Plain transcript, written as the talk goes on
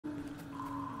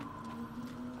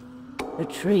The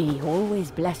tree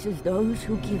always blesses those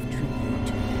who give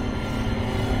tribute.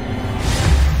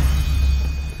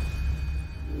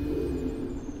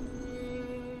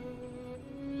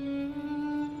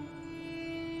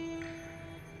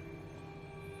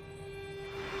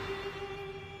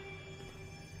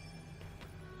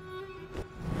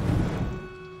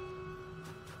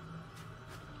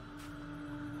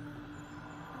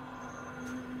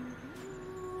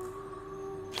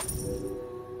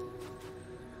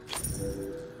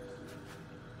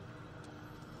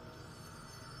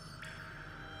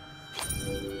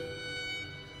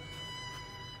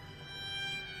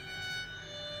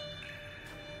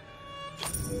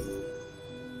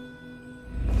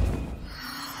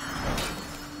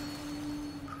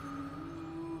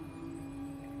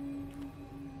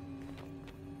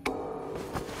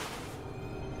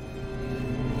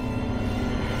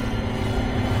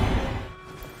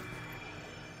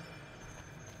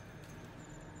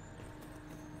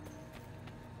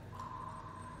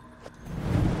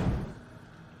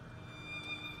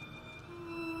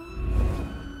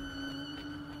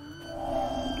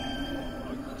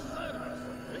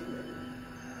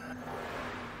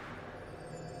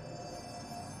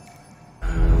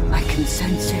 I can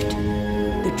sense it.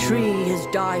 The tree is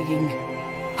dying.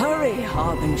 Hurry,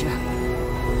 Harbinger.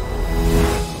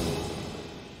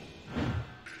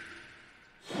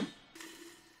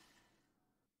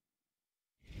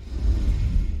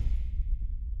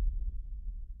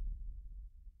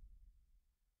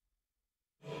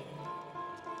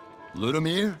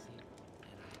 Ludimir?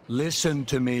 Listen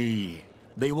to me.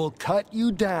 They will cut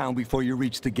you down before you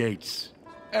reach the gates.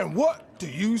 And what do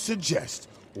you suggest?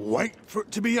 Wait for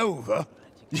it to be over?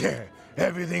 Yeah,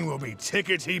 everything will be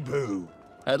tickety-boo.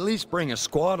 At least bring a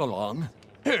squad along.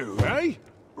 Who, eh?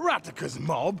 Ratika's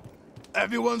mob?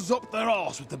 Everyone's up their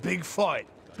arse with the big fight.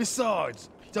 Besides,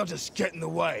 they'll just get in the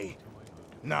way.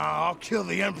 Nah, I'll kill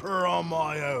the Emperor on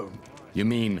my own. You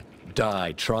mean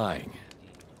die trying?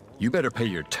 You better pay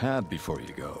your tab before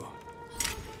you go.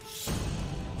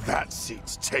 That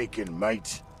seat's taken,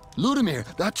 mate. Ludimir,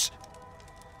 that's...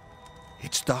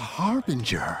 It's the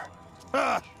Harbinger.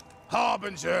 Ha!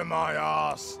 Harbinger, my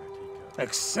ass.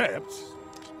 Except,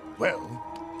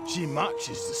 well, she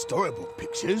matches the storybook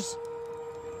pictures.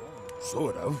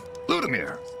 Sort of.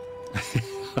 Ludimir!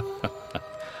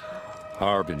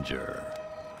 Harbinger.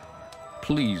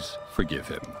 Please forgive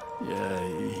him.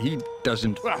 He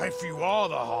doesn't... Well, if you are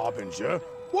the Harbinger,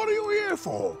 what are you here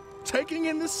for? Taking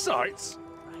in the sights?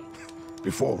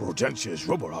 Before Rodentia's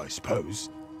rubble, I suppose.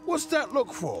 What's that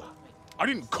look for? I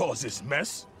didn't cause this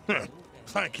mess.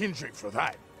 Thank Indrik for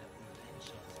that.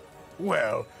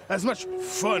 Well, as much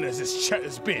fun as this chat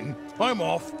has been, I'm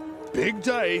off. Big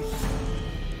day.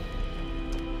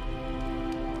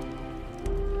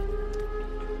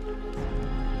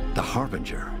 The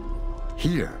Harbinger.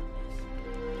 Here.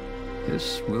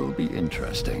 This will be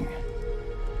interesting.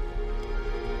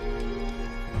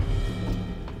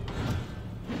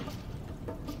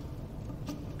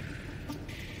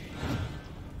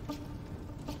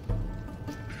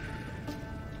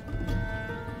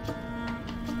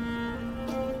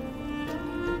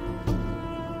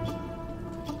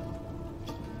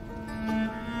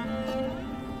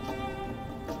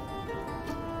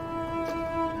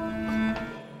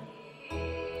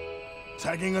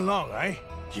 Tagging along, eh?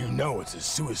 You know it's a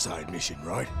suicide mission,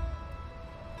 right?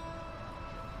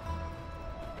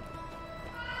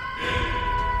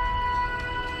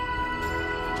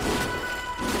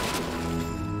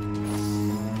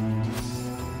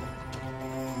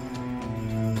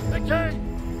 The gate!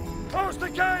 Close the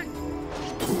gate!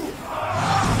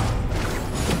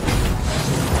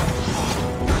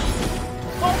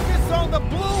 Focus on the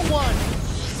blue one!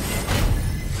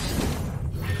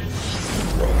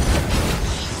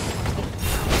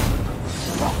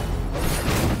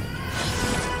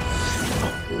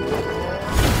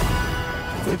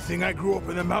 Good thing I grew up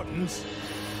in the mountains.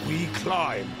 We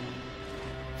climb.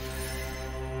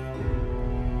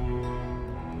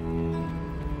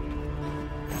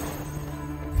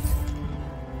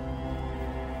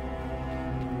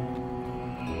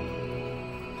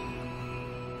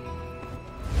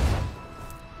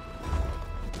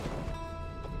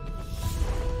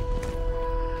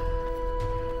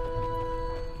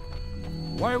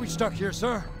 Why are we stuck here,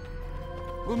 sir?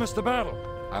 We'll miss the battle.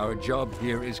 Our job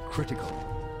here is critical.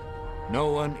 No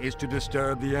one is to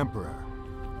disturb the Emperor.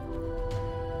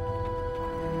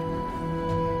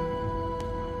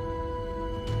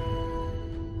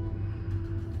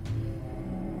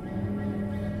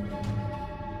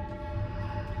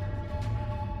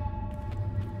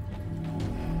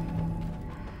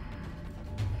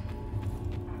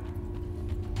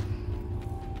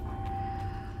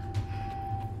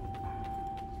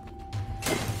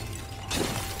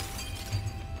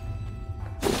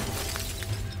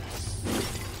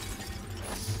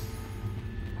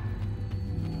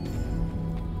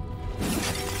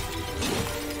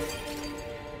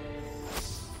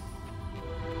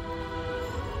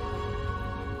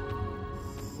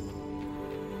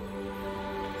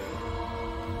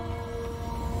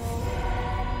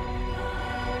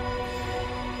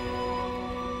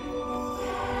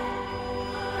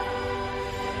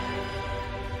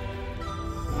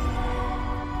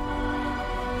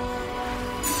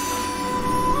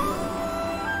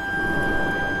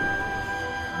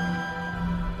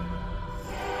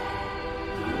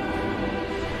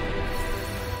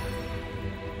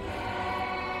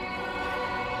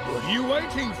 you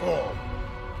waiting for?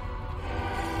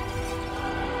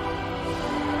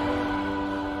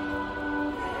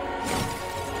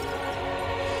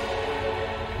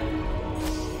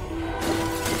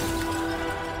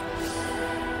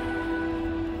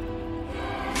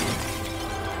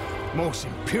 Most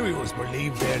Imperials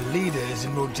believe their leader is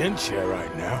in Rodentia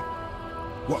right now.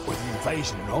 What with the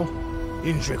invasion and all,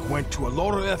 Indrik went to a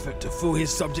lot of effort to fool his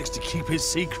subjects to keep his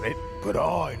secret, but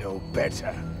I know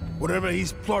better. Whatever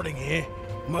he's plotting here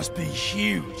must be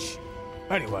huge.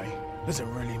 Anyway,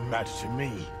 doesn't really matter to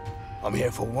me. I'm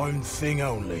here for one thing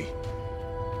only.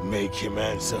 Make him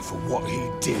answer for what he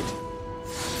did.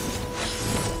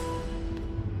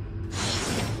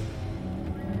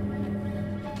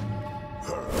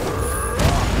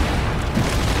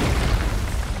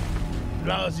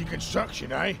 Lousy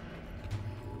construction, eh?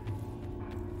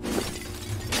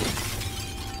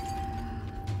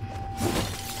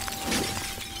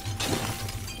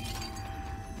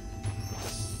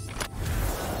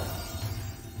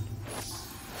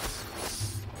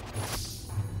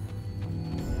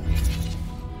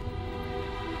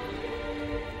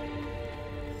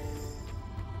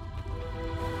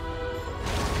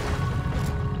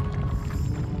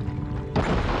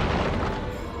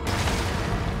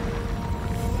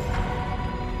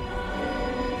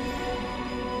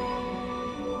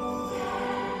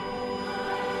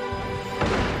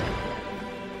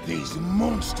 These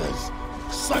monsters,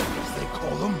 silence they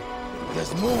call them.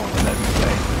 There's more than every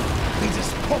day. They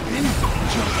just pop in,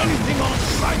 kill anything on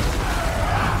sight.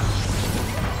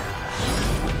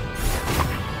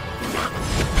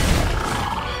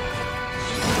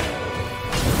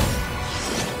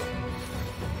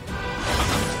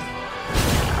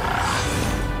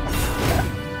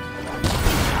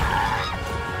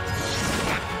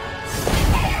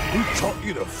 Who taught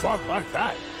you to fight like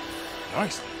that?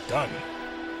 Nicely done.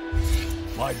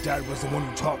 My dad was the one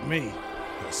who taught me.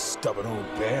 A stubborn old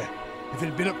bear. If it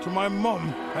had been up to my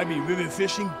mum, I'd be river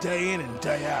fishing day in and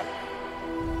day out.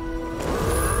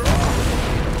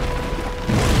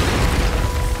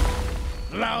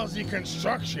 Lousy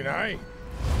construction, eh?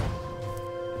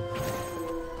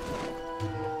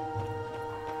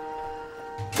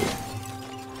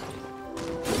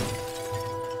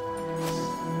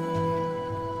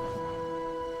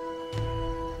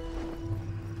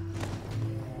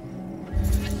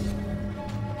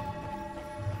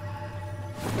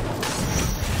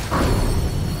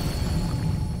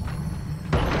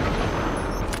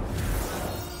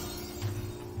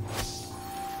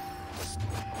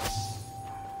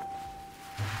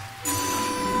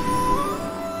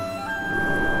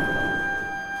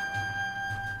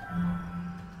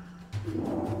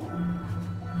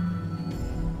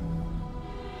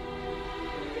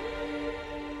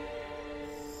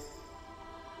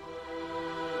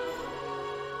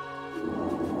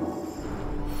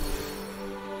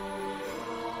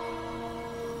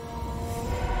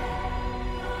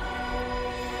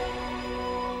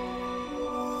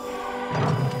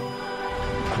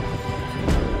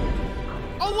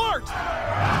 Alert!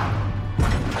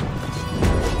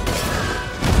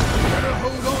 Better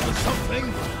hold on to something.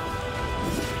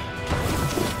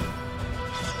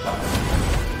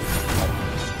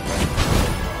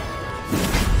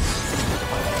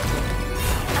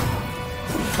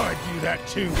 I do that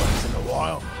too once in a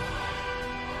while.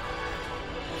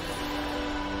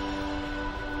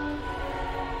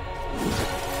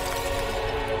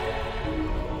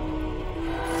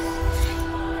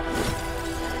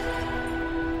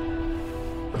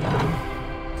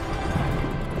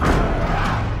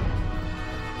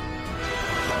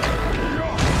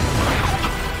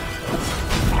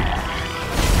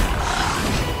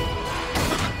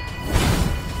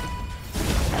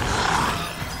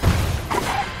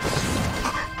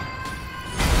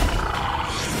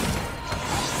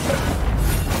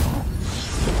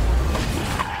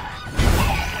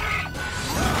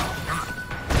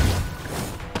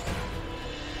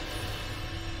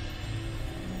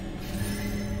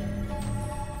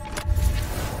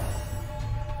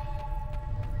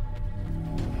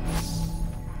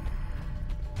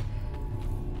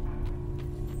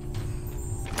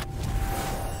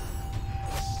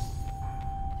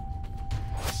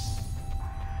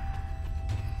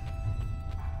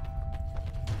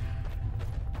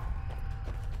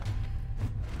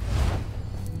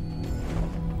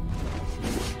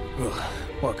 Ugh,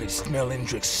 I could smell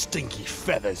Indrik's stinky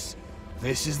feathers.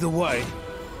 This is the way.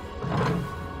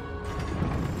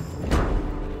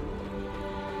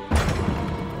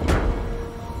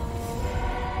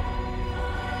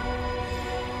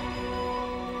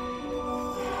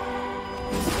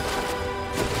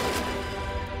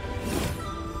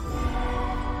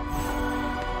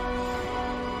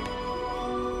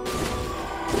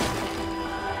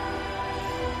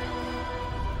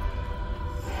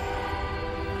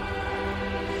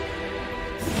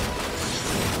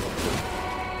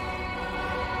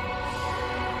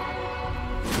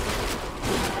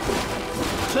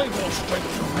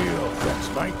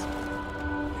 mate.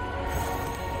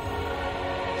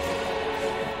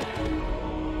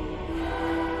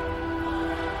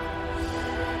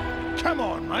 Come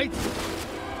on, mate.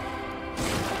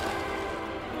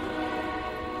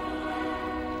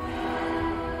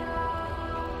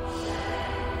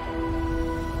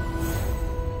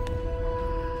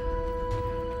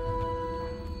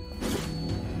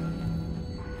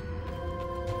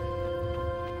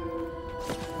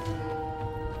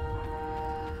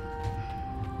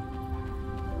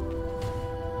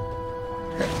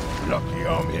 Lucky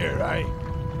I'm here, eh?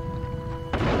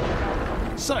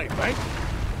 Say, mate.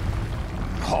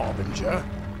 Harbinger.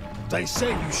 They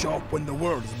say you show up when the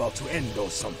world is about to end or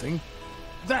something.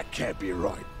 That can't be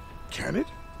right, can it?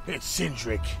 It's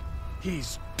Sindric.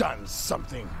 He's done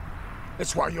something.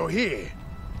 That's why you're here.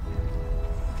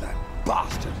 That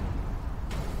bastard.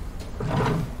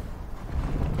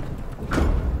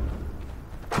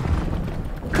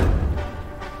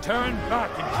 Turn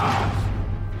back, intruders.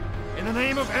 In the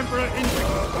name of Emperor Indrik,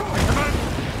 I command you.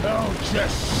 Oh,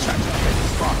 just shut up and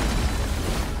fuck.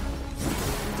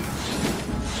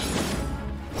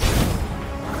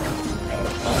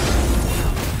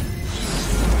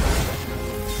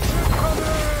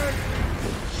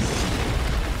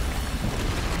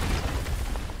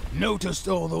 Noticed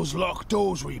all those locked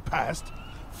doors we passed?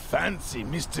 Fancy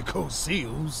mystical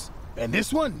seals. And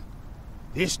this one?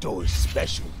 This door is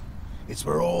special. It's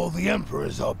where all the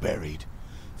emperors are buried.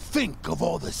 Think of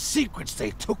all the secrets they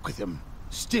took with them.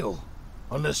 Still,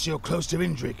 unless you're close to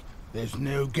Indrik, there's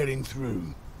no getting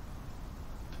through.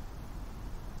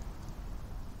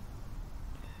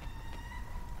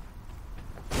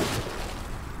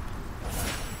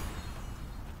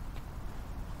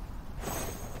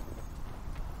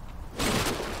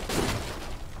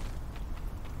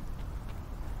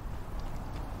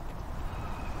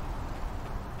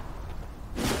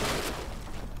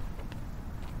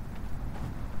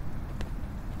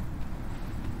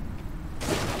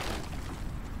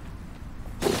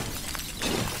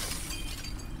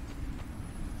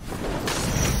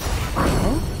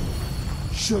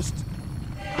 Just...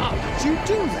 how did you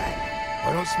do that?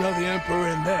 I don't smell the Emperor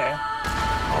in there.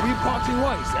 Are we parting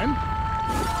ways, then?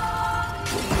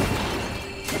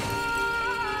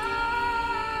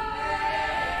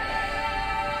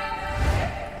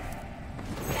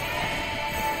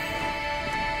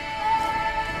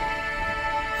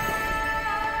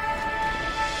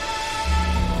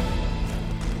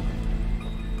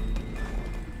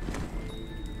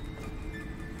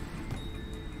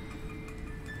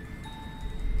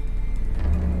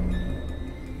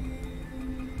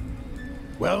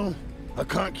 Well, I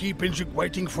can't keep Indrik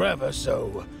waiting forever,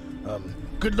 so,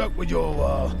 good luck with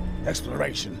your,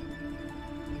 exploration.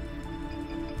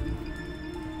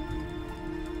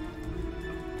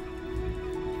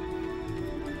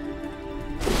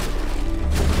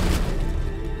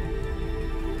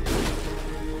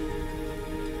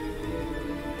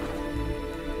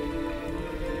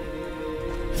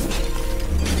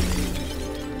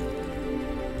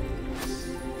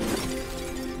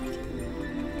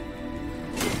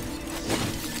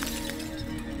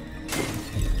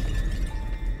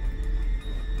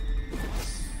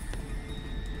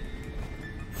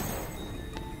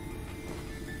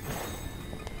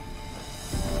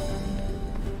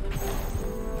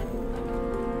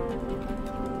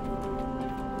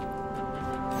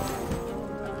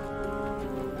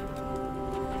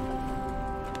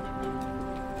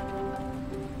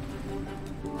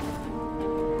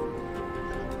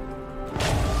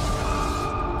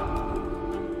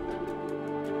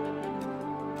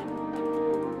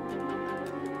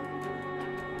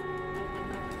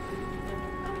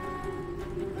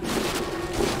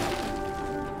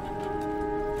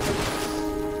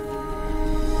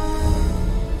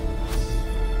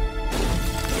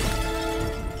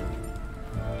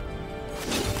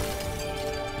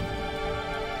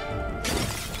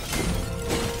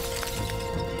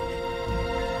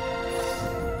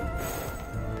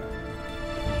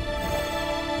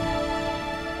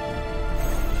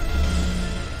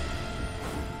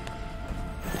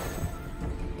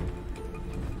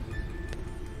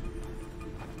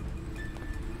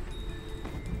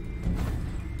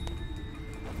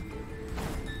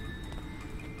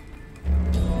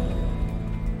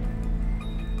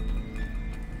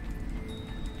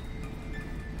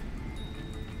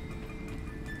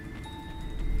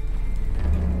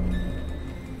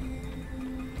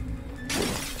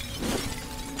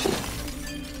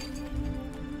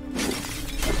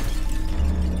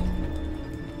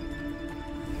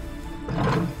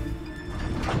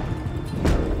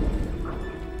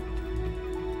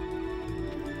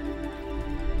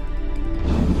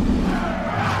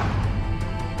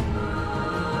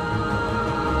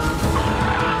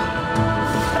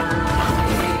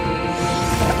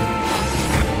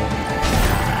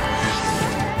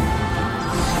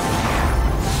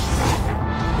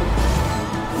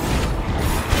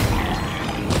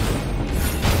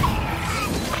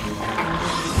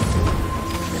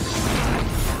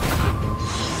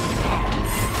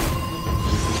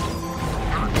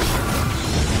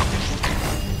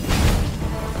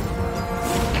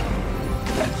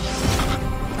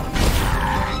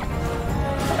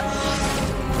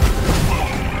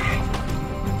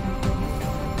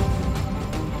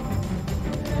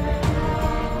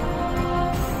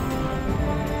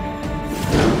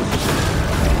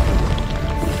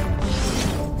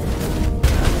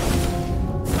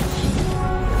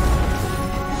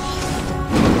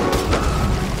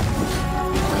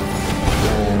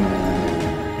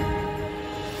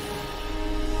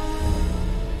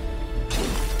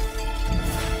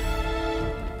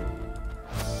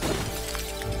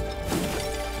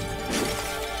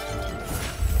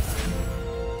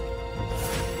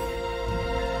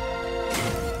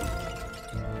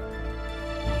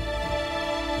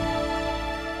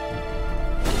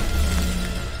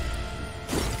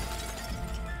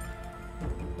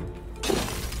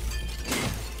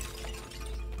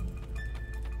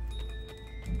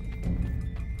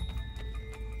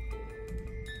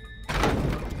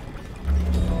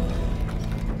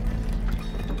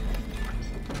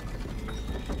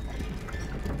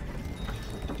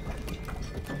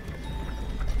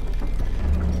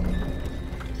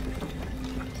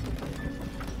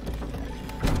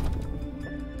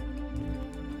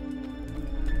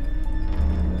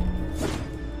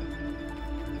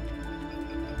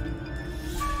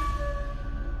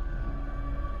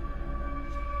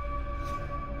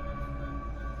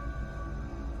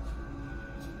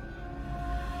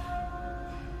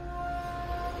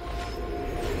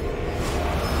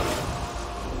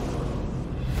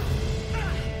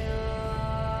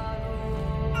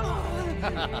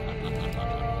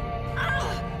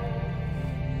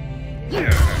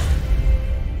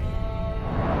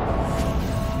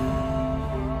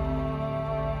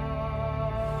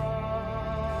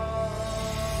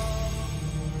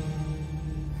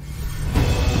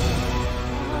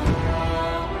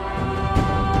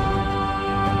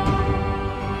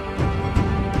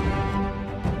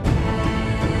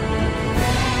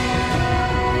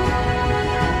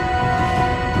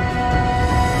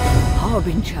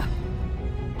 Harbinger,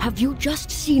 have you just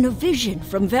seen a vision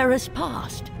from Vera's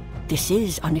past? This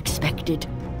is unexpected.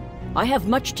 I have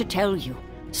much to tell you,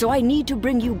 so I need to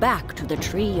bring you back to the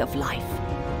Tree of Life.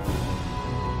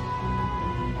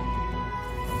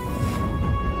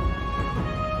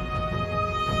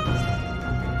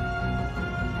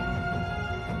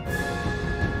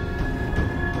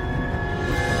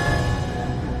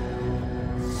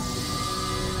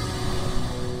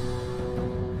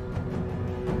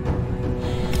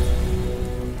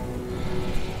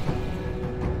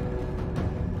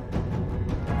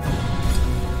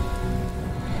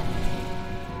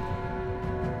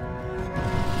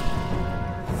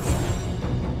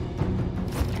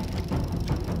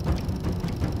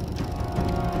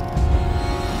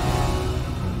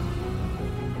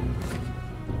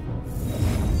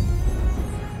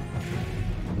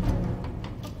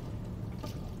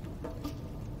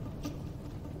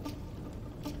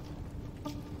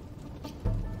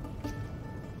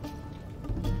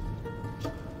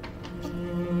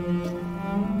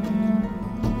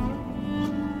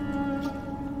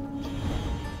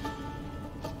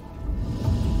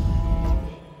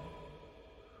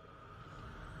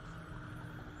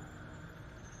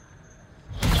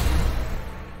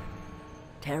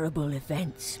 Terrible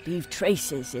events leave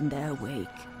traces in their wake.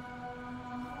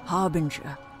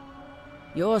 Harbinger,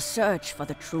 your search for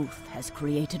the truth has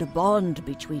created a bond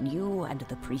between you and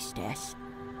the priestess.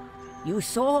 You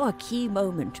saw a key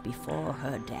moment before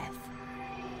her death.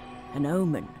 An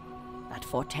omen that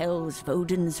foretells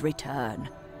Vodin's return.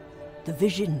 The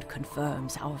vision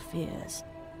confirms our fears.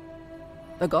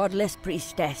 The godless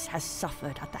priestess has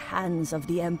suffered at the hands of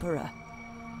the Emperor.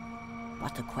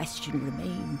 But the question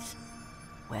remains,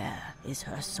 where is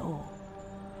her soul?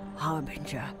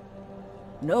 Harbinger,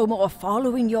 no more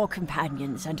following your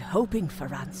companions and hoping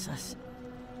for answers.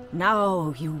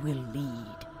 Now you will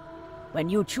lead. When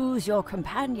you choose your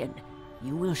companion,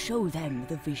 you will show them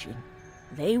the vision.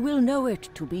 They will know it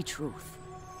to be truth.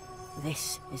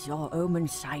 This is your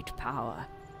Omensight power.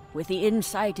 With the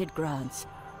insight it grants,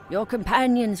 your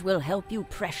companions will help you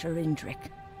pressure Indrik,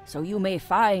 so you may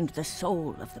find the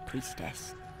soul of the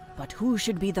priestess. But who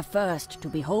should be the first to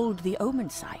behold the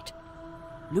Omensight?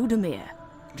 Ludimir,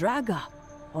 Draga,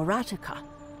 or Ratika?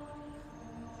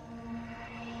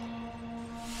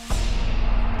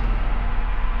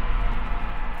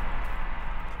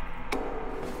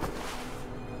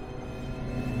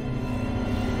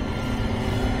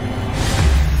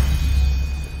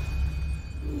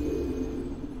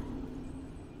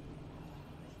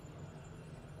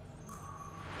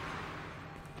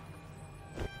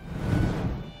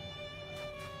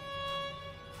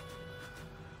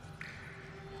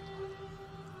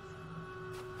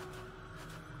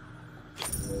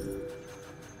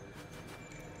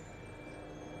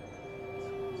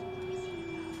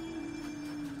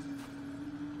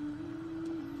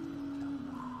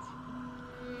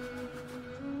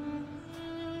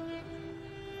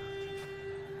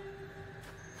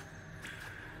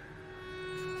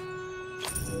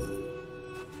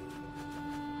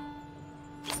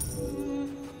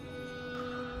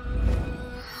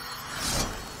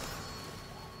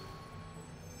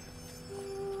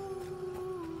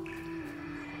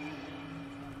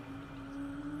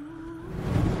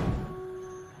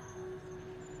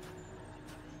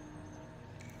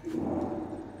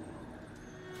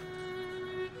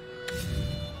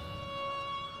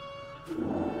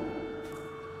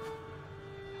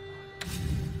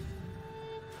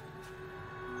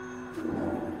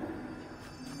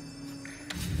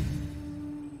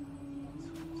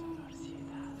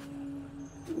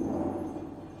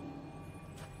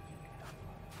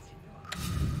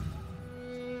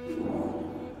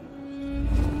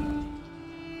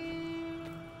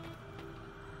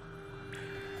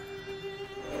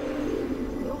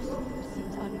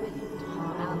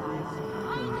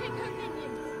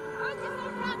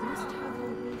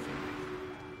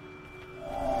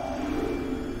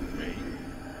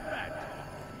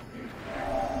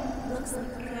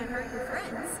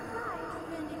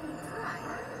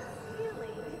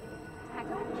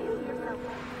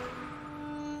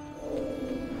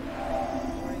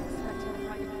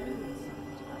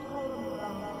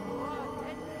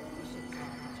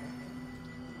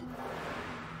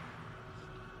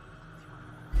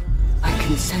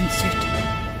 can sense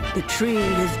it. The tree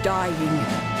is dying.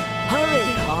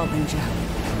 Hurry, Harbinger.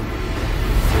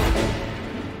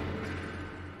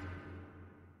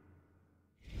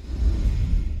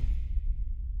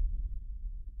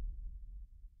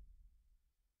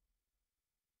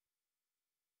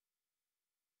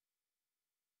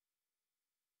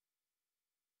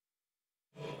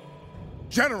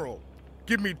 General,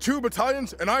 give me 2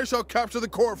 battalions and I shall capture the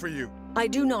core for you. I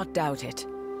do not doubt it.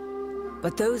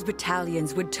 But those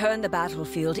battalions would turn the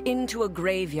battlefield into a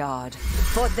graveyard.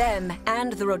 For them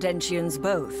and the Rodentians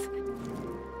both.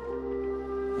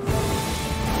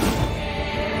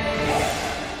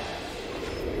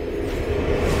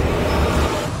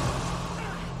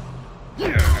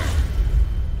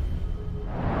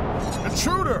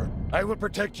 Intruder! I will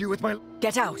protect you with my...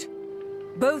 Get out.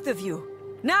 Both of you.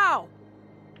 Now!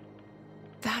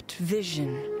 That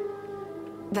vision...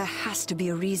 There has to be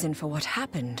a reason for what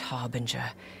happened, Harbinger.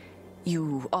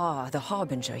 You are the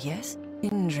Harbinger, yes?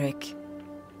 Indrik.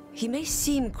 He may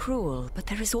seem cruel, but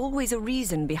there is always a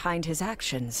reason behind his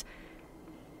actions.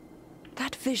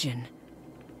 That vision...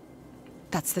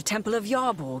 That's the Temple of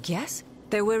Yarborg, yes?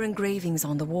 There were engravings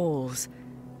on the walls.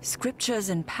 Scriptures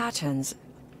and patterns.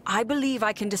 I believe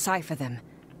I can decipher them.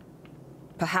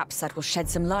 Perhaps that will shed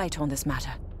some light on this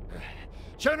matter.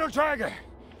 General Tiger!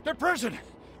 The prison!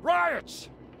 Riots!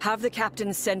 Have the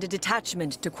captain send a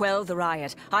detachment to quell the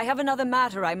riot. I have another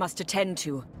matter I must attend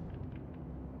to.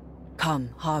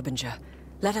 Come, Harbinger.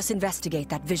 Let us investigate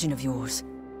that vision of yours.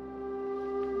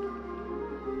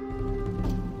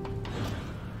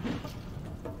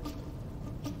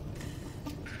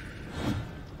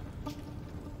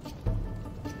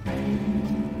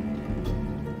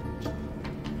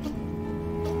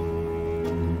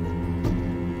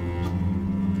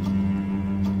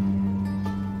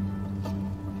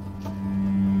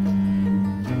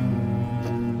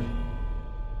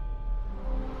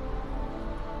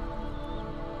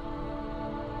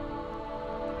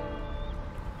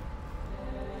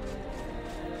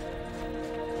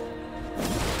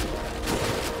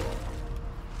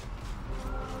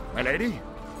 My lady?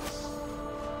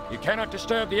 You cannot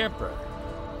disturb the Emperor.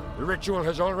 The ritual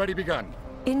has already begun.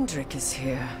 Indrik is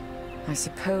here. I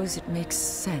suppose it makes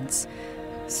sense.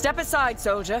 Step aside,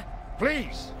 soldier.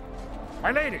 Please! My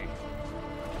lady!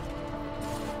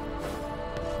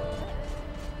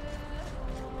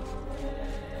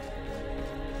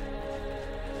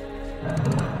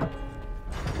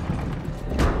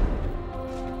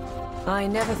 I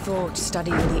never thought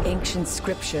studying the ancient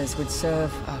scriptures would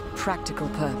serve a practical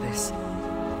purpose.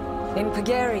 In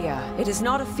Pagaria, it is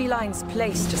not a feline's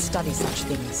place to study such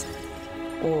things.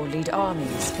 Or lead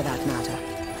armies, for that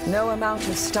matter. No amount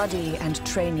of study and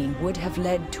training would have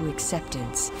led to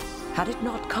acceptance, had it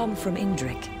not come from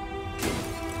Indrik.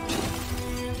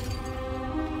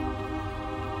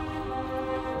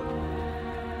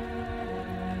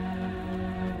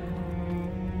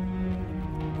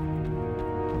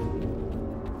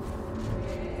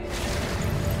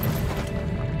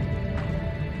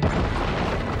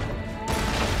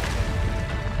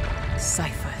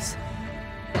 Ciphers.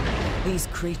 These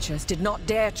creatures did not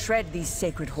dare tread these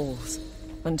sacred halls.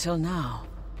 Until now.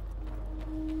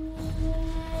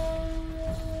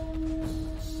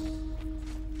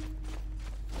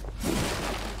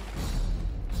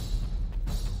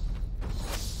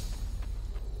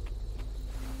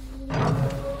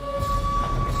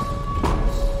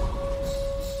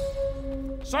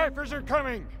 Ciphers are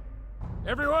coming!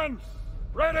 Everyone,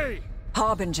 ready!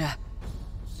 Harbinger.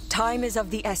 Time is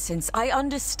of the essence. I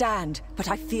understand, but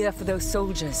I fear for those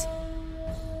soldiers.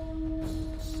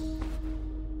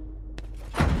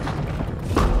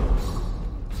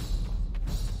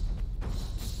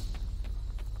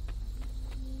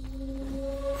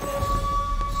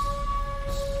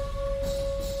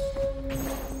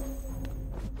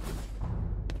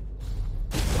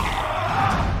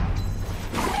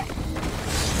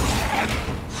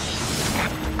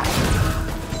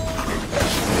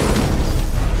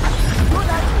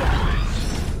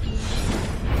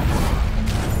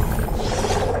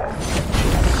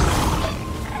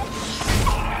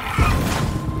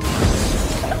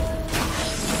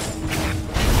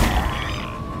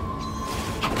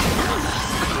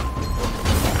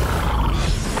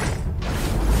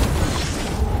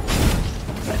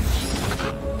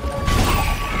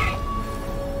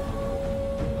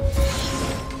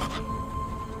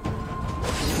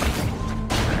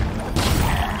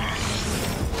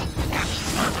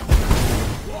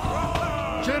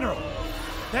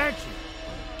 Thank you.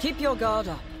 Keep your guard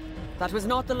up. That was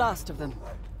not the last of them.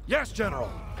 Yes,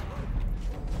 General.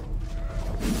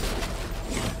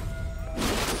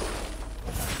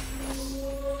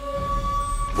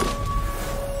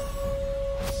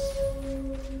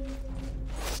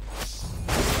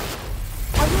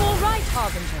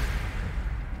 Harbinger.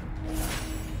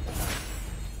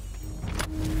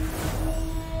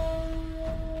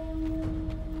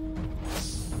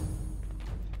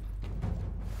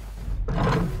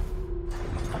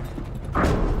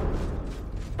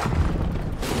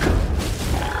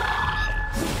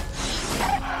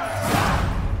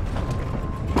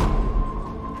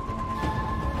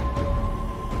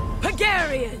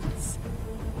 Hungarians!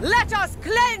 Let us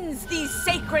cleanse these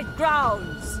sacred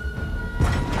grounds!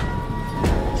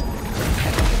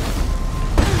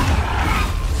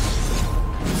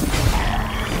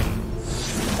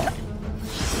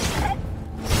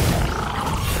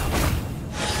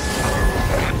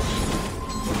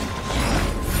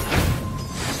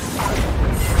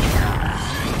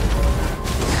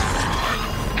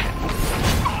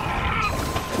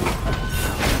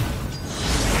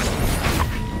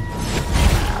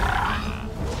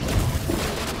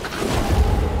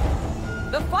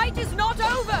 The fight is not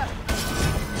over!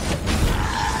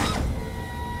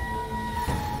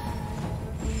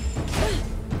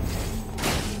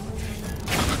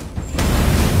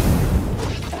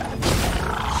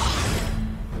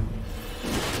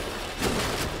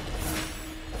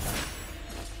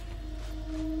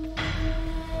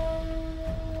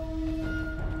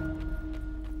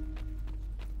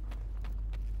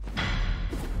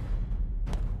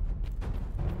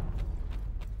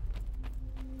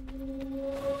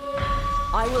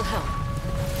 I will help.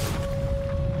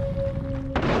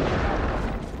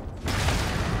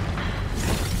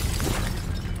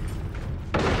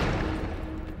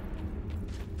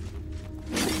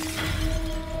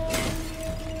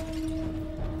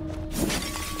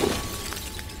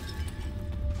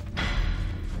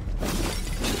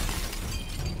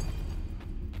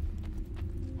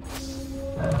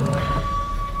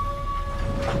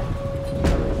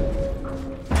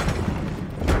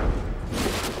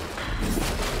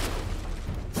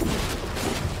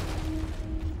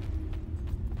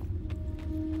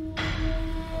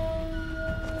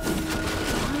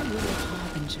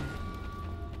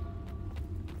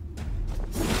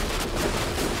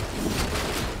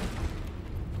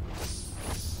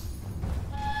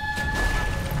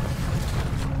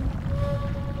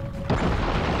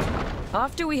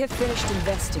 After we have finished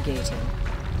investigating,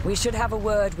 we should have a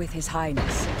word with His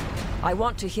Highness. I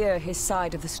want to hear his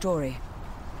side of the story.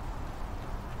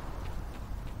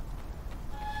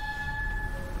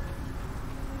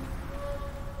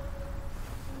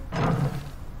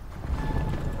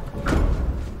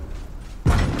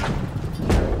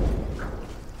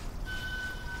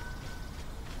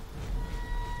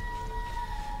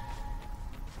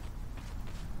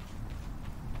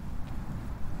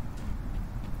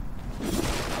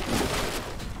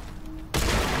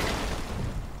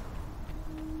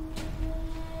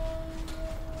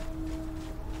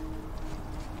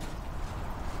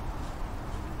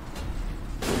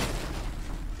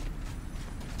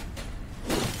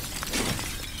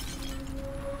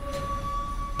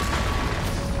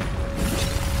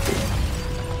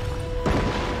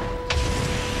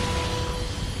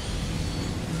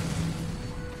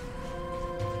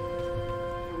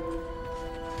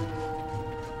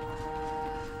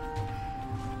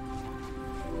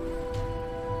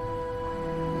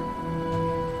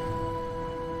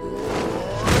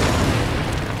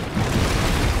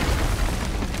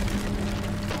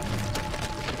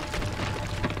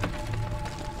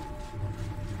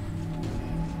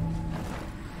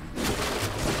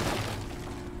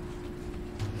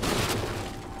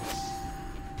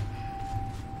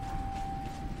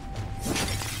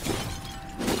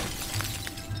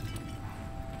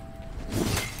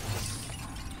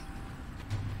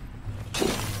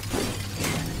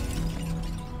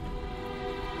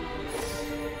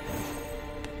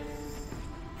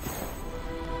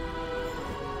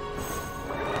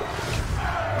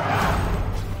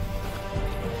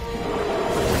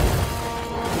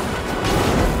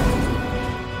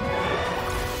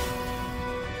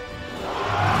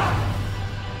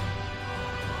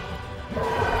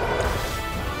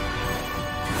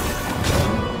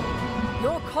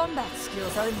 Combat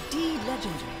skills are indeed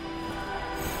legendary.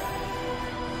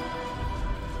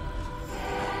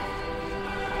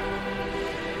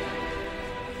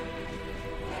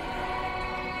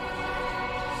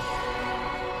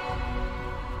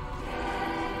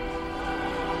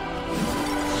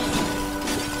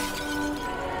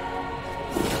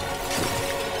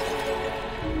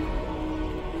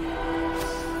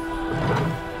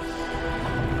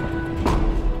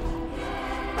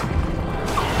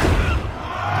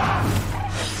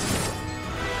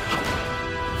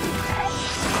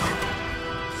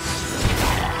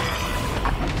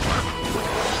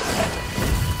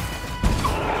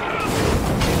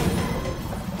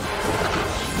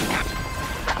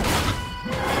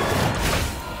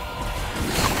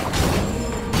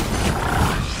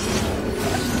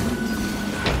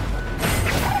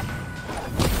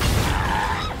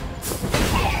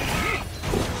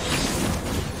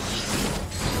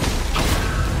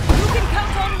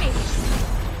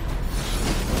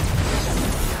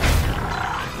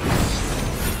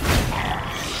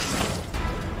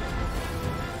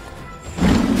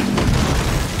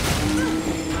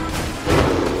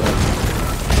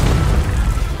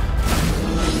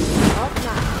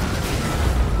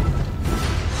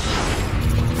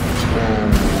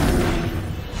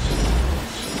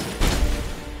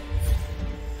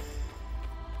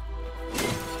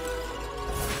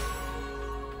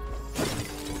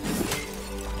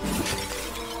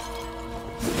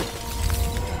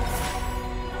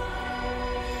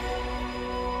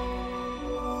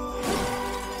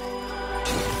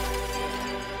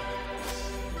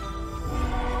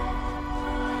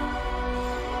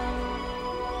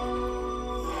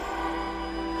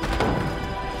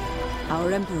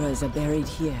 Our emperors are buried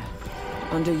here,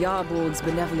 under Yarborg's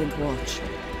benevolent watch.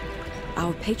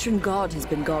 Our patron god has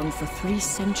been gone for 3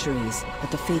 centuries,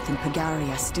 but the faith in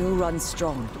Pagaria still runs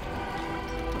strong.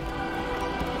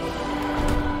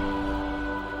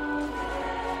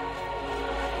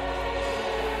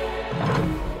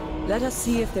 Let us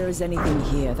see if there is anything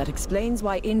here that explains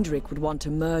why Indrik would want to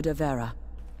murder Vera.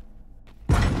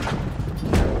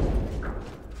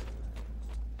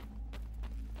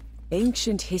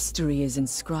 Ancient history is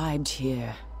inscribed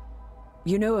here.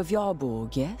 You know of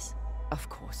Yarborg, yes? Of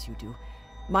course you do.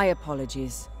 My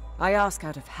apologies. I ask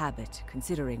out of habit,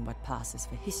 considering what passes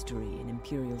for history in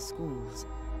Imperial schools.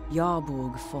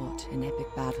 Yarborg fought an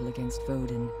epic battle against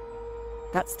Vodin.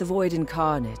 That's the Void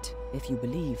incarnate, if you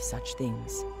believe such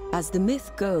things. As the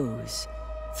myth goes,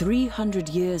 300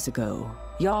 years ago,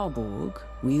 Yarborg,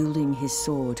 wielding his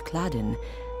sword Cladin,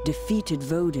 defeated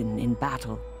Vodin in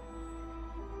battle.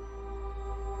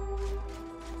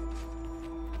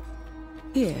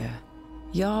 Here,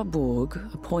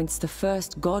 Yarborg appoints the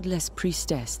first godless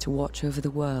priestess to watch over the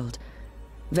world,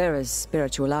 Vera's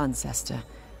spiritual ancestor.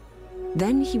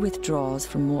 Then he withdraws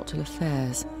from mortal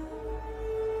affairs.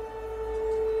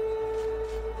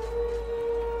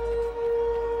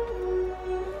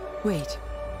 Wait,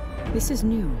 this is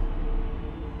new.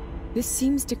 This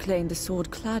seems to claim the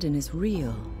sword Cladin is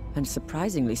real, and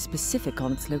surprisingly specific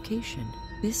on its location.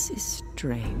 This is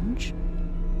strange.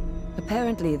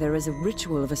 Apparently there is a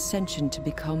ritual of ascension to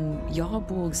become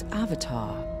Yarborg's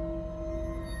avatar.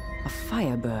 A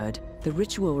firebird, the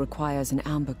ritual requires an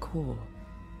amber core.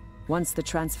 Once the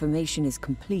transformation is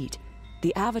complete,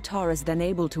 the avatar is then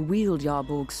able to wield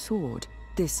Yarborg's sword.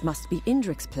 This must be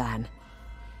Indrik's plan.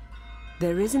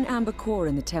 There is an amber core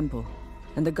in the temple,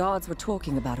 and the guards were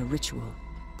talking about a ritual.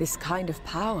 This kind of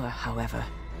power, however,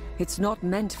 it's not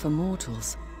meant for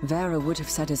mortals. Vera would have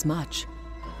said as much.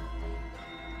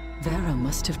 Vera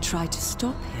must have tried to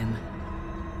stop him.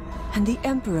 And the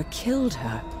Emperor killed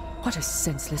her. What a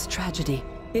senseless tragedy.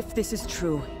 If this is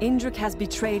true, Indrik has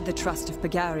betrayed the trust of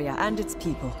Pagaria and its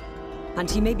people.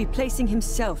 And he may be placing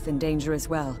himself in danger as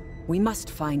well. We must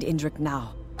find Indrik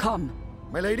now. Come.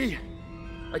 My lady,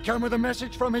 I come with a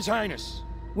message from His Highness.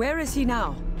 Where is he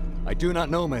now? I do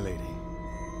not know, my lady.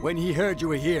 When he heard you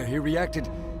were here, he reacted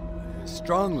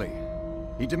strongly.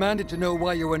 He demanded to know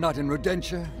why you were not in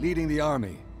Rodentia, leading the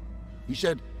army. He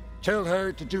said, tell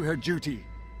her to do her duty.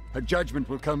 Her judgment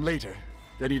will come later.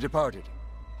 Then he departed.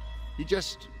 He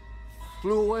just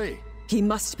flew away. He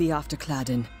must be after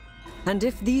Cladin. And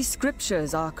if these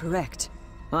scriptures are correct,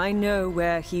 I know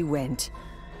where he went.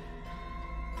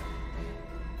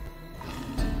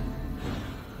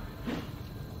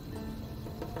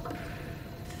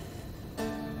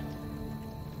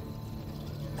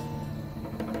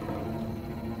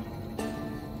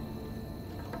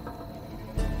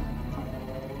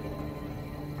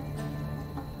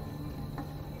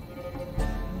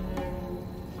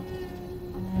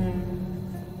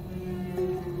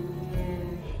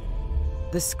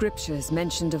 The scriptures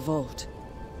mentioned a vault.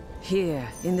 Here,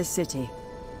 in the city.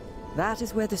 That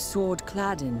is where the sword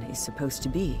Cladin is supposed to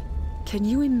be. Can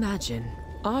you imagine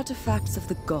artifacts of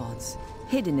the gods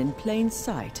hidden in plain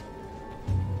sight?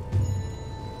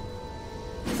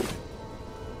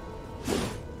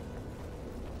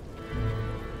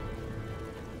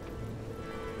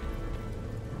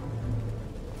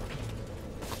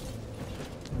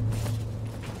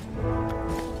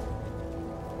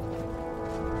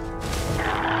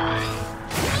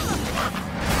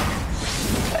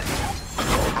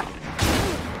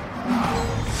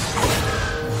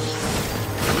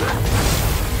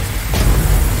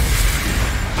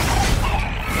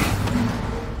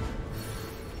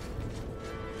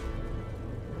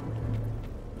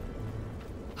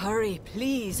 Hurry,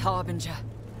 please, Harbinger.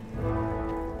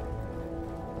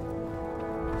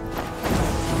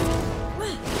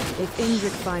 If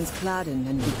Indrik finds Cladin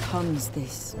and becomes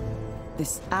this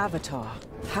avatar,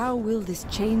 how will this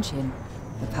change him?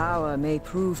 The power may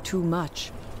prove too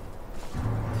much.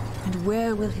 And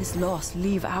where will his loss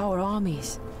leave our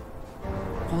armies?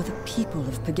 Or the people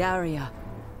of Pagaria?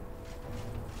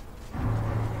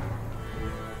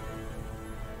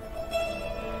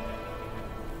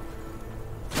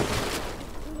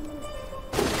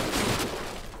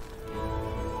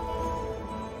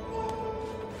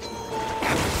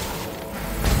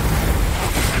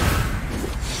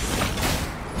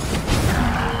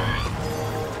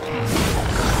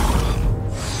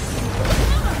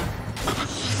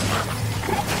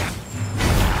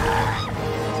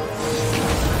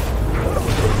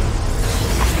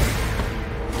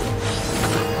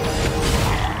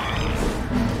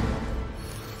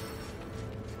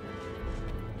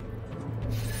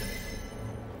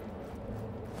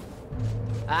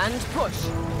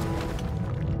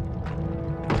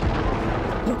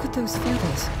 at those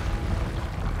feathers.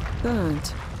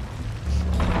 Burnt.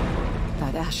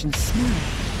 That ashen smell.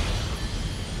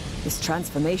 This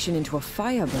transformation into a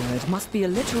firebird must be a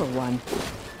literal one.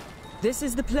 This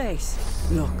is the place.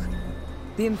 Look.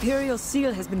 The Imperial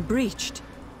seal has been breached.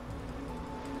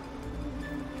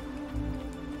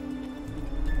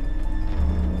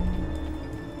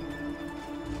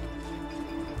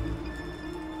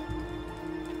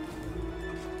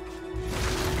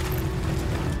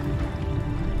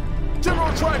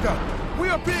 General Traeger, we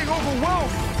are being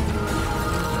overwhelmed!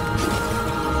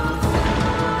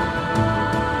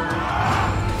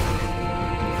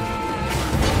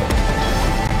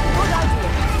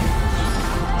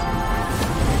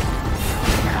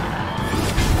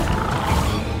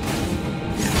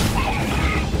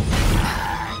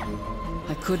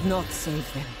 I could not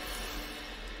save them.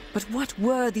 But what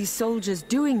were these soldiers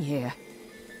doing here?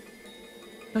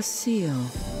 A seal,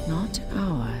 not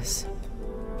ours.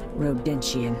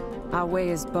 Rodentian, our way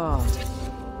is barred.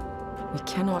 We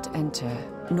cannot enter,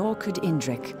 nor could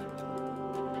Indrik.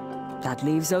 That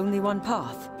leaves only one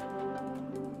path.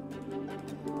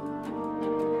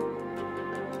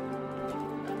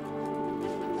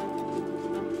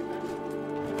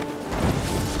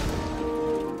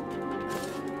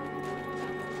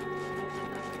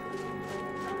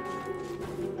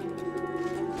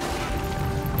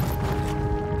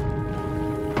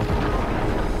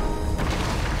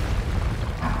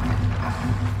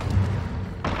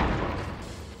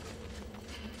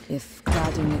 If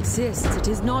Cladin exists, it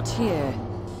is not here.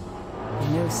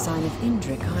 And no sign of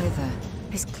Indrik either.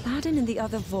 Is Cladin in the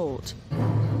other vault?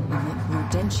 And that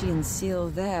Rodentian seal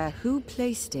there, who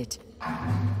placed it?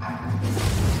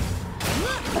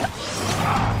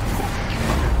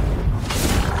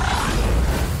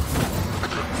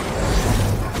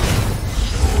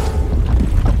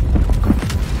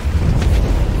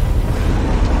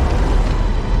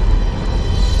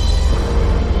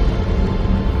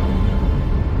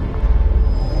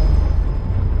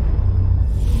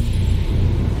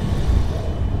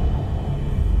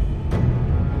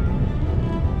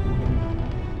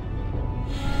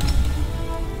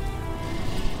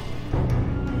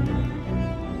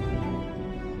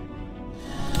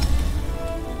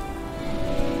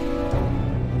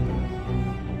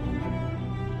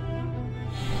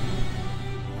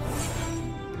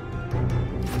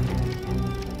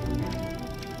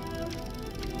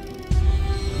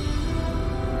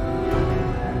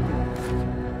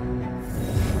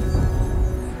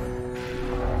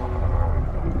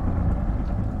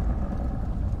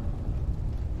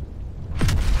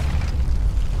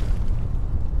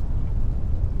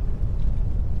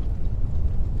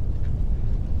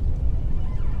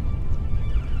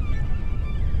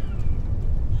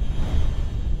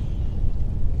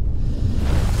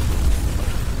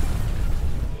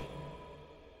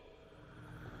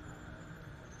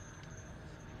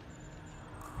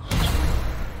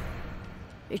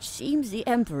 It seems the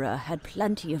Emperor had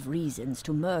plenty of reasons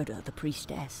to murder the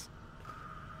priestess.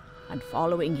 And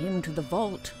following him to the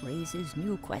vault raises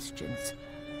new questions.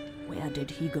 Where did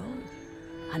he go?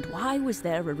 And why was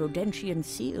there a Rodentian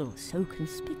seal so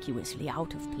conspicuously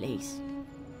out of place?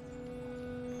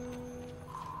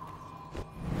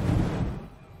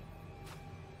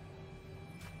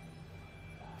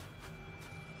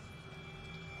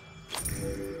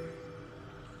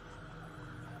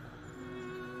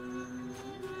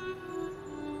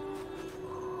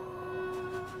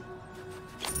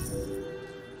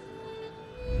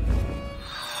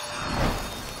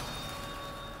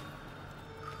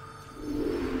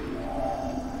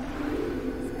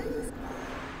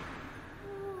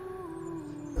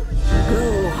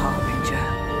 Go, Harbinger.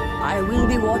 I will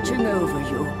be watching over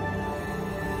you.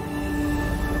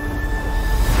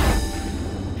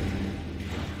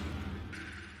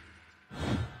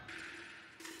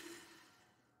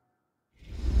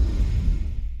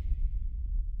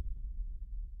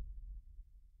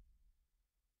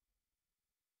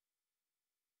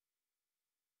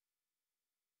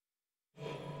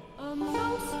 A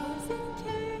mouse was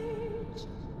encaged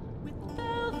with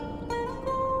velvet and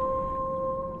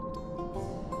gold.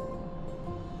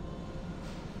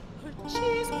 Her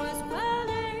cheese was well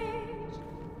aged,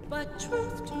 but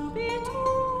truth to be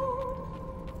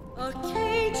told, a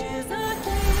cage is a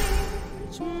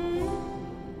cage.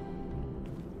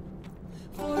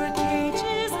 For a cage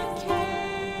is a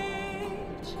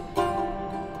cage.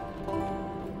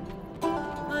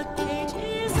 A cage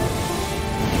is a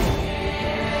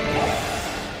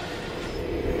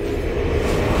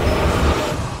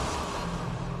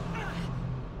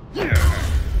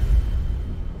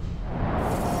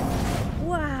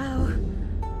Wow.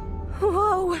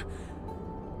 Whoa.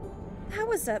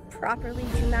 was a properly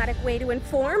dramatic way to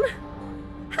inform.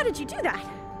 How did you do that?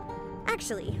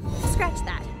 Actually, scratch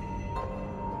that.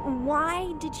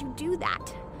 Why did you do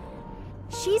that?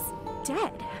 She's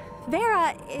dead.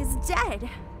 Vera is dead.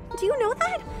 Do you know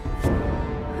that?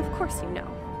 Of course you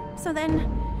know. So then,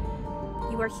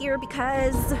 you are here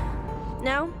because...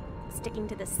 No? Sticking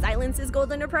to the silence is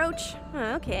golden approach?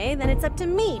 Okay, then it's up to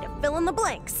me to fill in the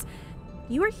blanks.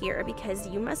 You are here because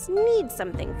you must need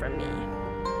something from me.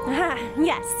 Ah,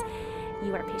 yes.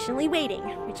 You are patiently waiting,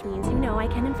 which means you know I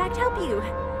can in fact help you.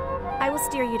 I will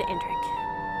steer you to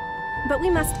Indrik. But we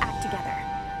must act together.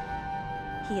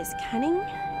 He is cunning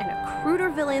and a cruder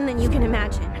villain than you can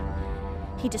imagine.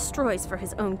 He destroys for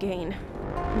his own gain,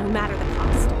 no matter the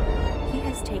cost. He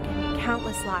has taken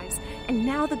countless lives, and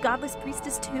now the godless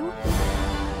priestess too?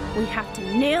 We have to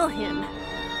nail him!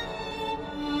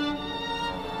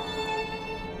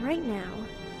 Right now,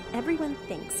 everyone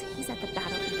thinks he's at the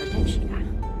battle in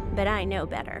Rodentia, but I know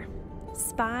better.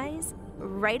 Spies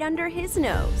right under his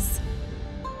nose.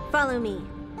 Follow me.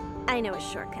 I know a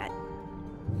shortcut.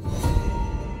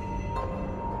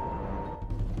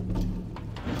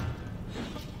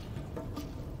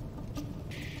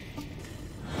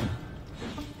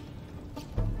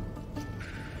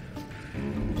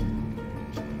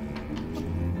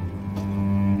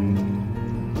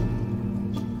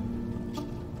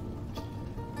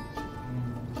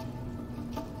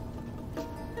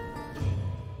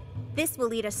 This will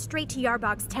lead us straight to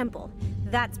Yarbog's temple.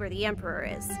 That's where the Emperor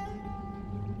is.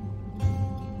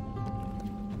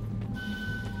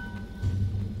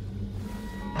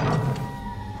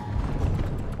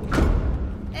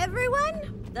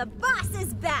 Everyone, the boss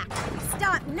is back.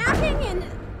 Stop napping and...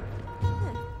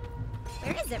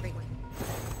 Where is everyone?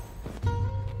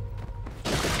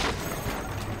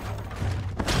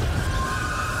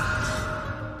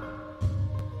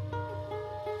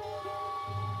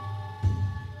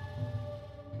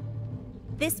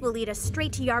 This will lead us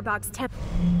straight to Yarbog's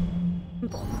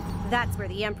temple. That's where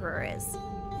the Emperor is.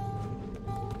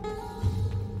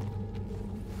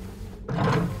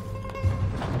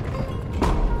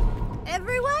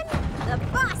 Everyone, the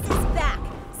boss is back.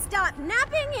 Stop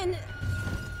napping and...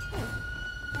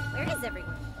 Where is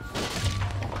everyone?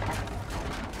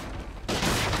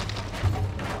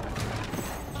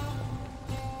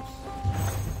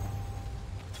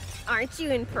 Aren't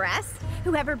you impressed?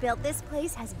 Whoever built this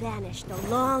place has vanished a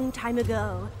long time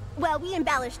ago. Well, we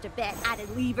embellished a bit,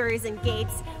 added levers and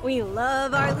gates. We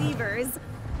love our levers.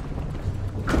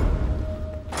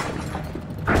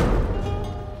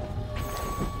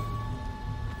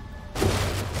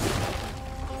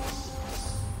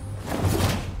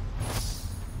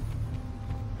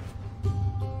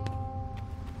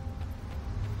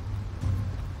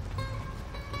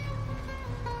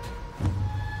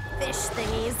 Fish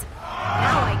thingies.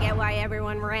 Now I get why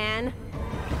everyone ran.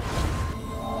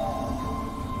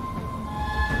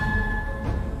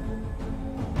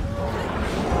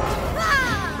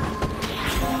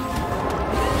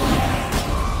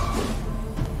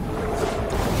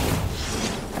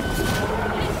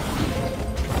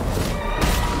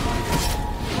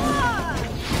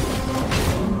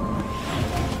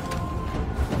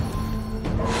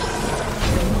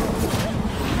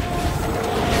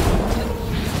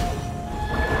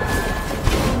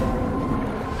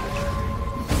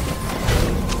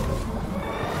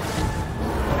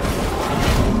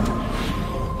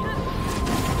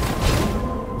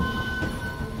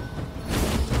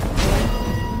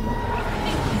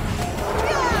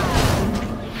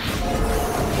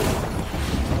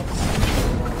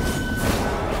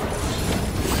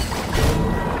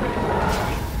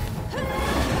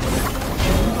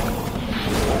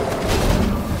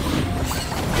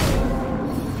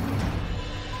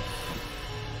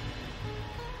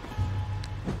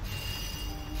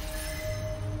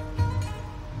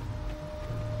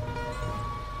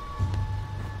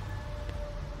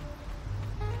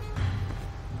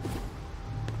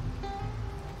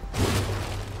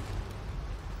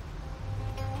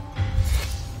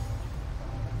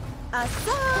 A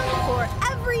song for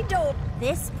every door.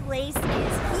 This place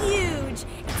is huge.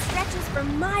 It stretches for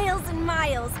miles and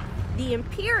miles. The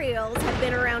Imperials have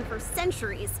been around for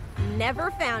centuries.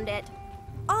 Never found it.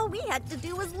 All we had to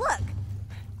do was look.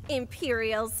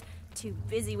 Imperials, too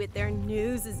busy with their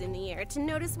noses in the air to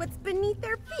notice what's beneath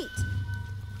their feet.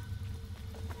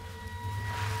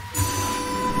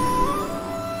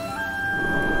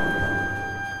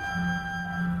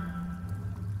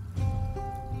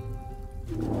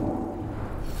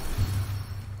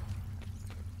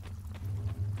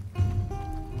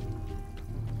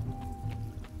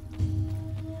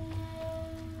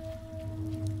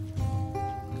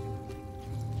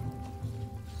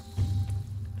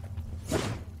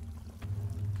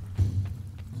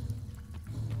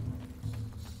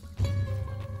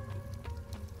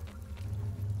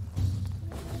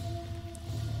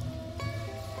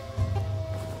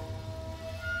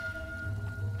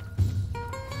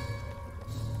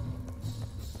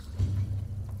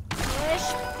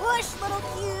 Push, push, little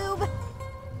cube!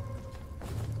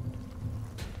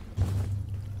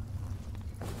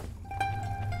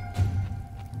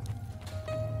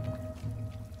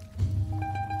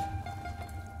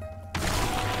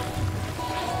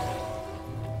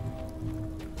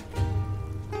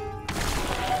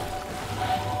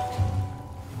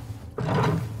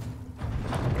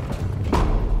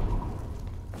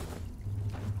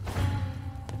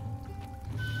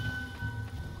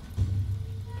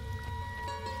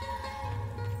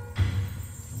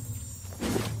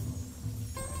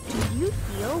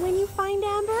 When you find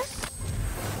Amber?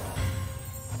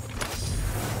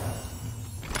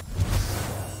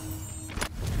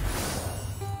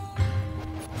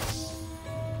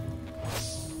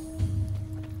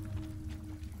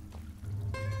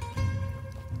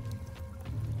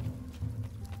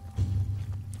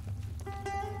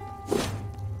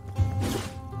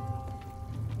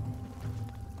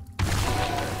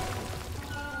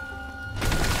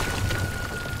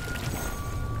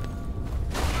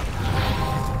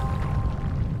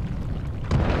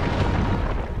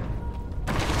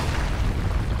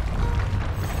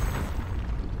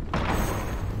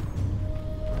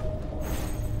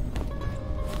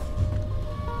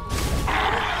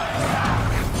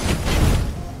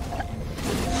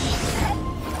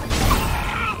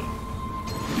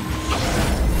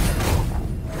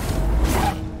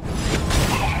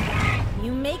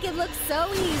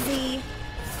 So easy.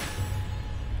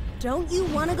 Don't you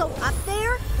want to go up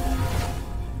there?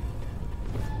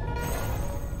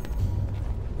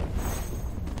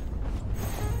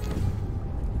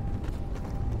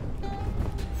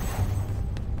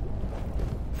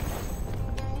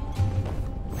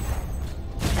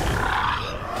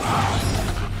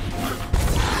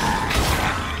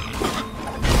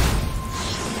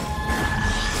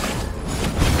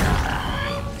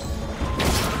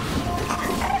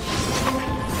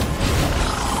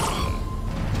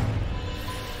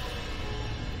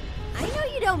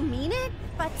 Don't mean it,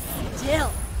 but still.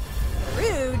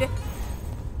 Rude.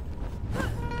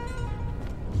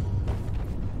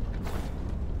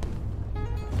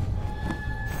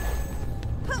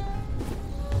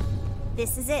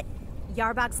 This is it.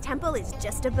 Yarbog's temple is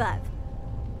just above.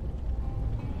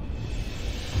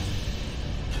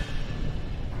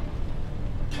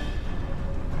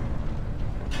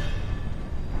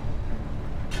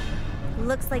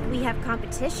 Looks like we have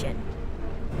competition.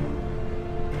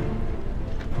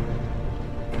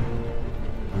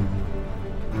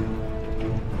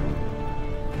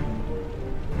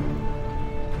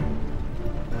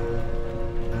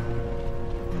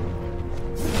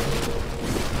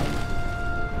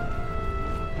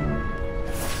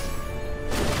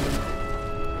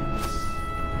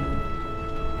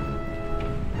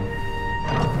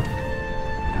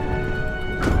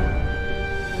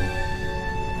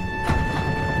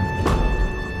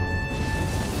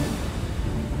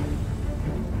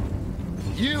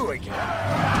 You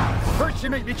again? First you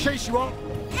make me chase you all.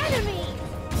 Enemy!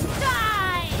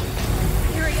 Die!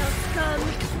 Imperial scum!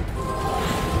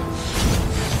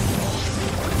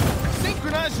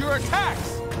 Synchronize your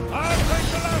attacks! I'll take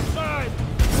the left side!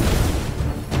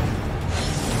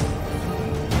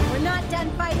 We're not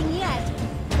done fighting yet.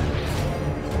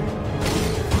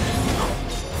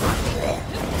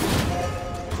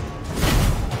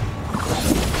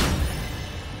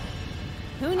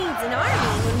 Who needs an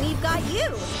army when we've got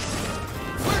you?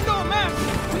 We're no match!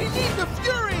 We need the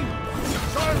fury!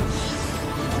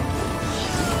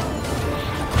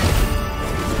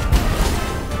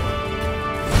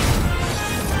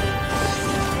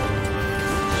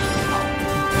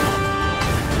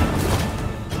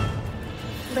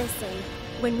 Listen,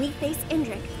 when we face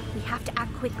Indrik, we have to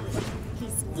act quickly.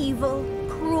 He's evil,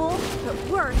 cruel, but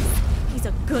worse, he's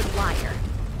a good liar.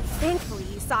 Thankfully,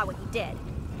 you saw what he did.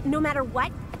 No matter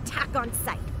what, attack on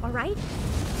sight, all right?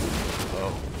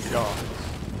 Oh, God.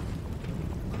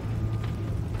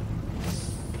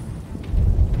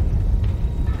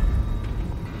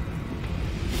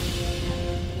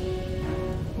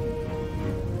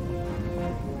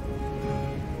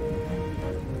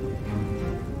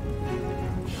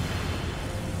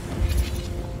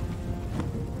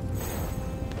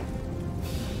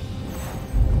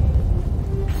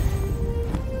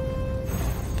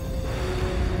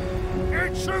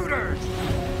 Intruders!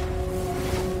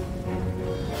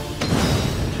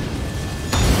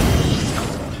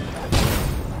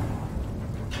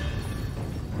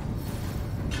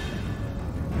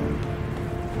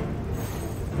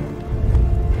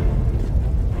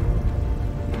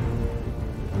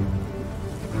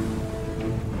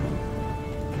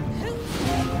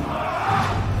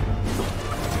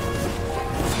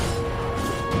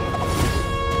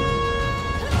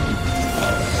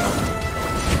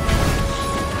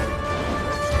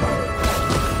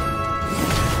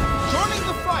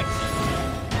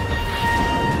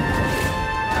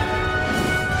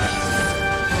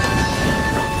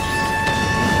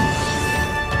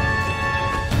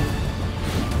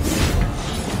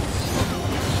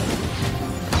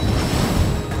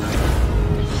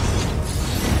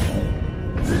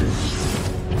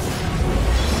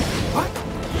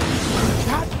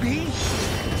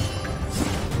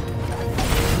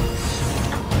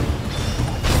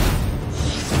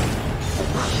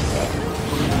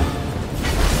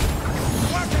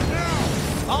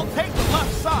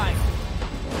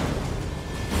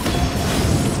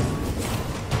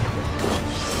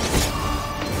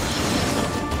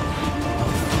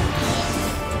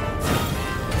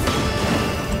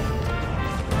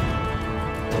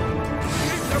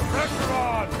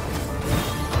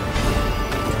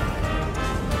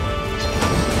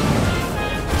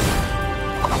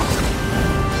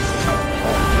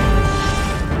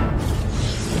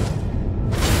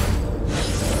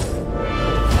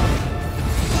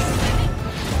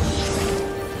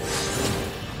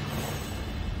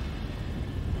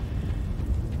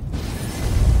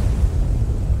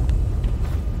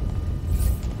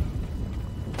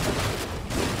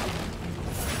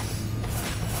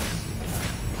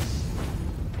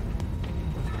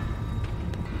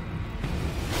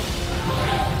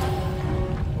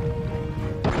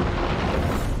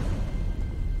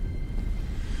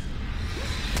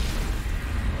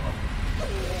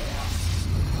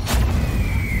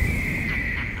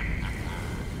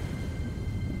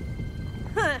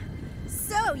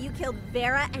 killed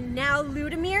Vera and now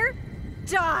Ludimir?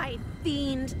 Die,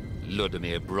 fiend!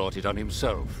 Ludimir brought it on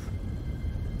himself.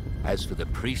 As for the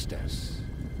priestess,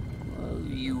 well,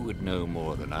 you would know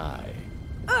more than I.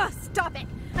 Ugh, stop it!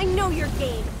 I know your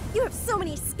game. You have so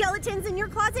many skeletons in your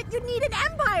closet, you'd need an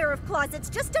empire of closets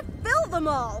just to fill them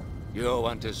all! You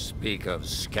want to speak of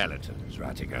skeletons,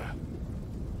 Ratiga.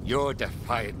 Your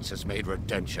defiance has made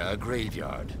Rodentia a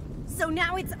graveyard. So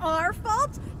now it's our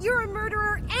fault? You're a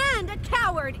murderer and a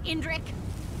coward, Indrik!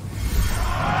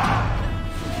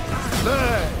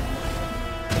 Burn!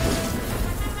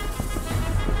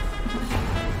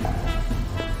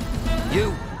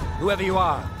 You, whoever you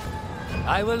are,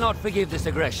 I will not forgive this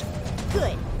aggression.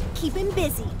 Good. Keep him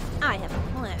busy. I have a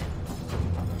plan.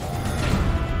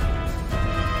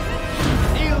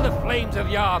 Feel the flames of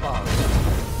Yarbog.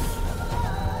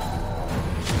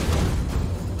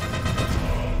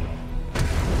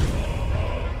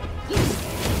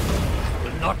 I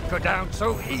will not go down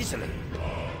so easily.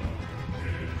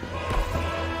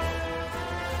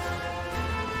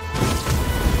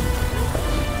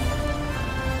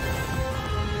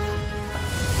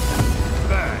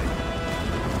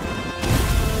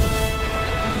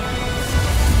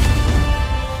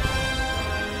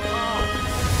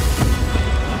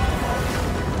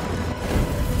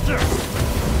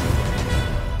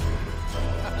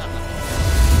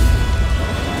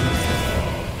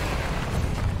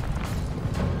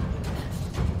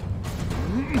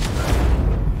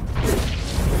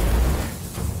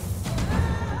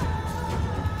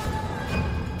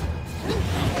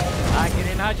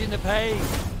 Imagine the pain.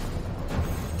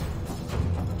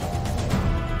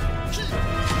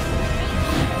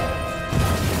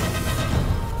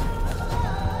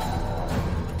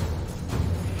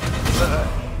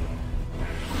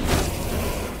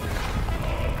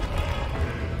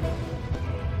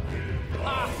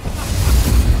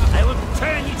 I will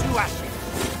turn you to ashes.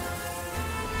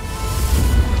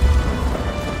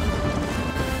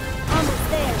 Almost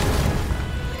there.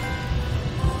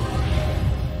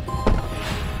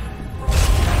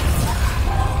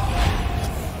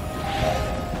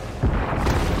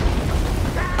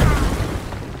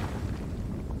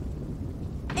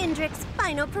 Indrik's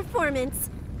final performance.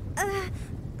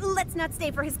 Let's not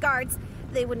stay for his guards.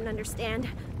 They wouldn't understand.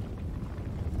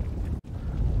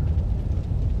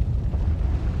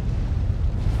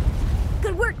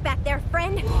 Good work back there,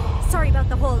 friend. Sorry about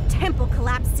the whole temple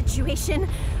collapse situation.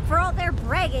 For all their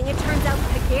bragging, it turns out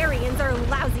Hagarians are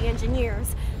lousy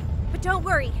engineers. But don't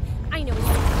worry, I know it's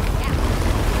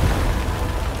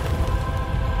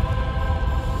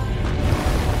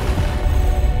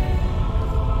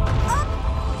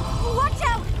Watch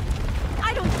out!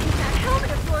 I don't think that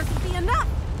helmet of yours will be enough.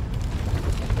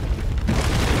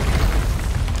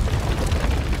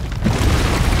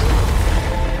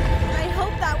 I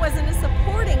hope that wasn't a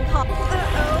supporting call.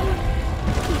 Uh-oh.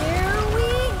 Here we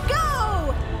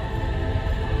go!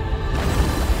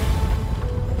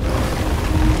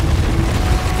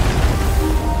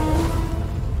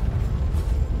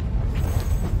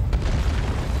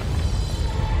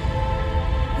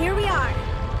 Here we are.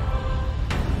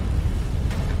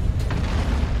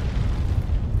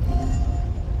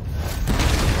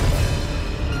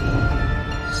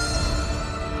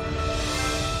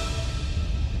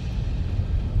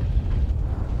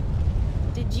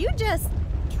 Did you just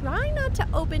try not to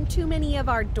open too many of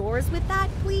our doors with that,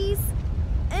 please?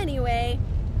 Anyway,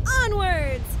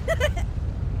 onwards!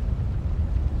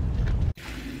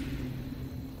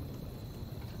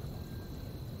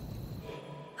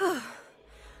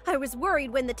 I was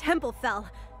worried when the temple fell,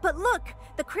 but look,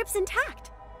 the crypt's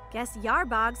intact. Guess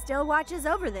Yarbog still watches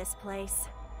over this place.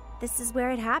 This is where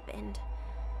it happened.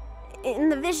 In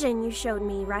the vision you showed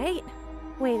me, right?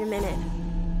 Wait a minute.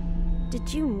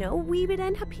 Did you know we would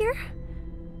end up here?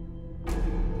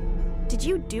 Did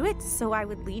you do it so I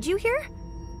would lead you here?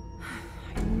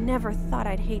 I never thought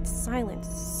I'd hate silence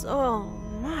so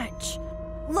much.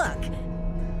 Look,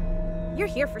 you're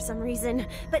here for some reason,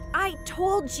 but I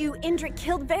told you Indrik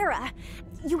killed Vera.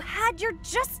 You had your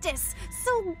justice,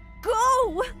 so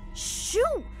go!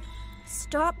 Shoo!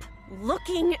 Stop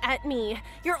looking at me.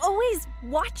 You're always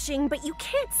watching, but you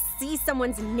can't see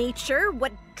someone's nature,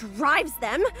 what drives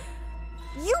them.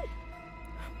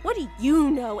 What do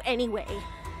you know anyway?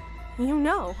 You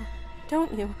know,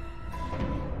 don't you?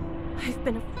 I've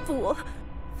been a fool.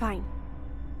 Fine.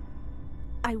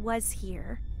 I was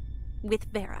here with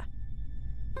Vera.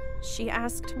 She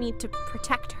asked me to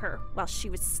protect her while she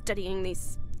was studying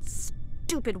these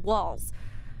stupid walls.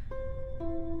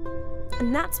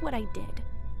 And that's what I did.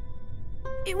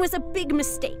 It was a big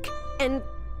mistake, and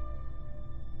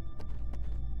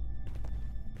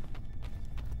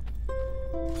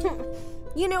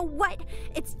You know what?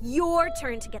 It's your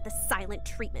turn to get the silent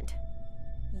treatment.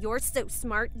 You're so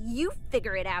smart, you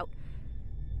figure it out.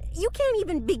 You can't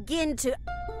even begin to...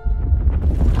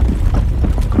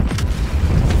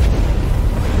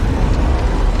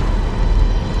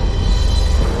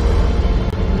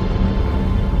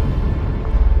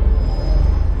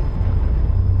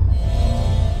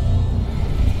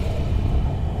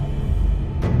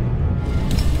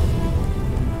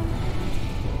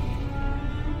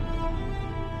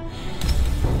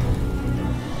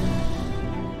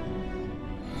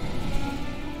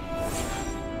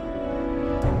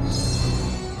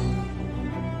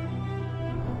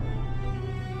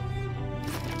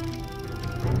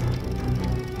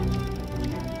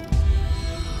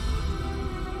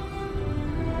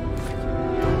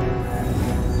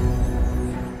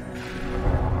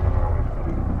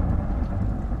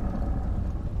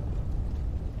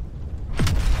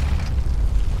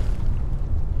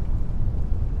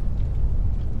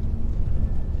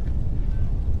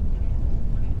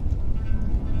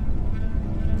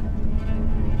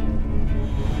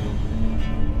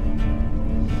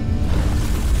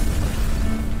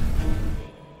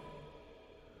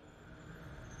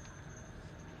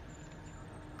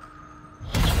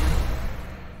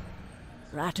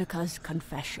 Ratika's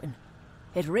confession.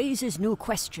 It raises new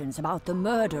questions about the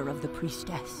murder of the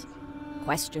priestess.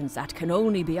 Questions that can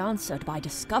only be answered by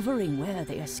discovering where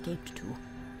they escaped to.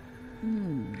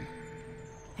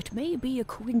 It may be a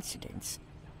coincidence,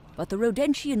 but the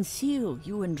Rodentian seal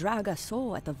you and Draga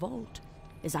saw at the vault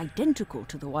is identical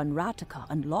to the one Ratika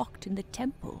unlocked in the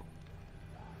temple.